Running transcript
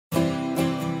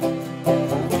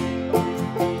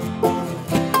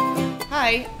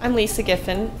Hi, I'm Lisa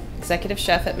Giffen, Executive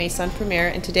Chef at Maison Premiere,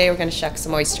 and today we're going to shuck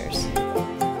some oysters.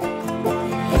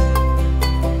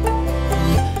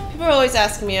 People are always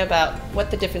asking me about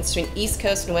what the difference between East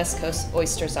Coast and West Coast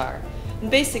oysters are. And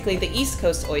basically, the East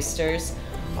Coast oysters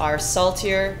are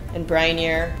saltier and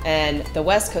brinier, and the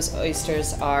West Coast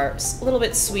oysters are a little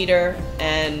bit sweeter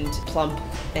and plump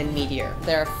and meatier.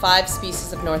 There are 5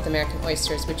 species of North American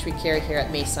oysters which we carry here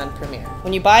at Maison Premiere.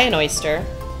 When you buy an oyster,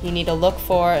 you need to look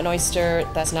for an oyster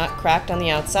that's not cracked on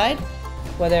the outside.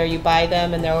 Whether you buy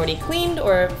them and they're already cleaned,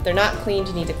 or if they're not cleaned,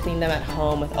 you need to clean them at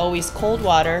home with always cold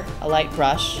water, a light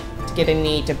brush, to get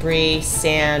any debris,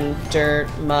 sand, dirt,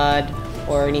 mud,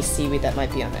 or any seaweed that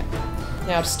might be on there.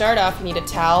 Now to start off, you need a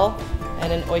towel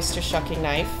and an oyster shucking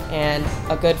knife and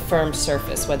a good firm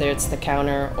surface, whether it's the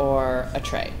counter or a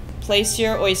tray. Place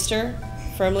your oyster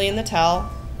firmly in the towel,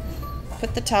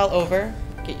 put the towel over,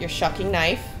 get your shucking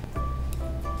knife,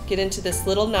 get into this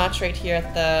little notch right here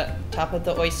at the top of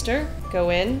the oyster, go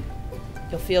in,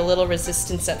 you'll feel a little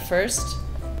resistance at first,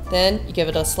 then you give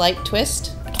it a slight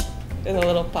twist and a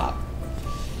little pop.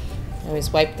 Always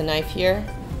wipe the knife here,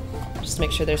 just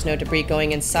make sure there's no debris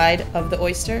going inside of the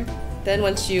oyster. Then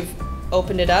once you've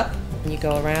opened it up and you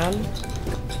go around,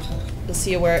 you'll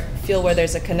see feel where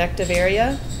there's a connective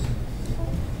area.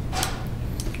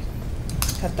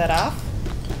 Cut that off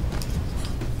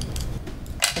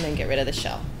and then get rid of the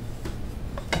shell.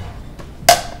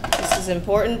 This is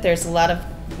important. There's a lot of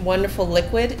wonderful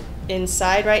liquid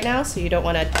inside right now, so you don't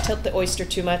want to tilt the oyster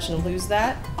too much and lose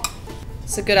that.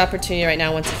 It's a good opportunity right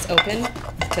now once it's open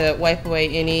to wipe away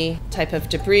any type of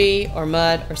debris or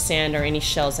mud or sand or any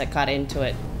shells that got into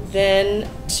it. Then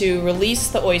to release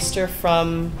the oyster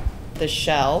from the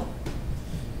shell,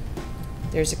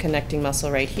 there's a connecting muscle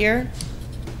right here.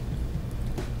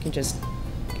 You can just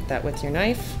get that with your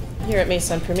knife. Here at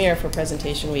Maison Premiere for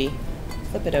presentation, we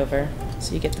flip it over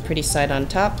so you get the pretty side on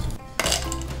top.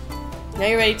 Now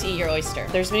you're ready to eat your oyster.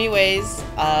 There's many ways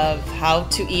of how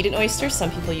to eat an oyster.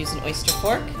 Some people use an oyster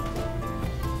fork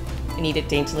and eat it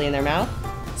daintily in their mouth.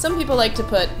 Some people like to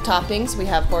put toppings. We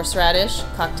have horseradish,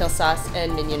 cocktail sauce,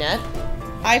 and mignonette.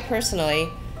 I personally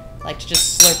like to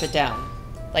just slurp it down,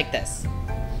 like this.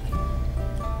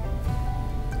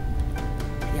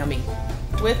 Yummy.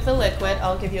 With the liquid,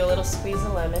 I'll give you a little squeeze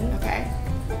of lemon. Okay.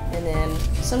 And then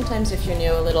sometimes if you're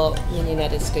new, a little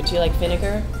mignonette is good. Do you like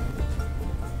vinegar?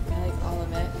 I like all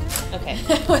of it. Okay.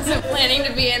 I wasn't planning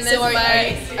to be in this, So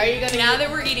are you gonna now that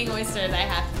we're eating oysters, I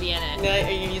have to be in it. No,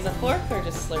 are you gonna use a fork or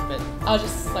just slurp it? I'll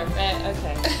just slurp it.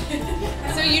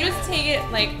 Okay. So you just take it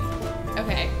like,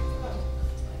 okay.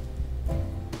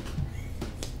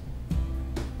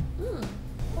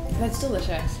 That's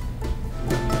delicious.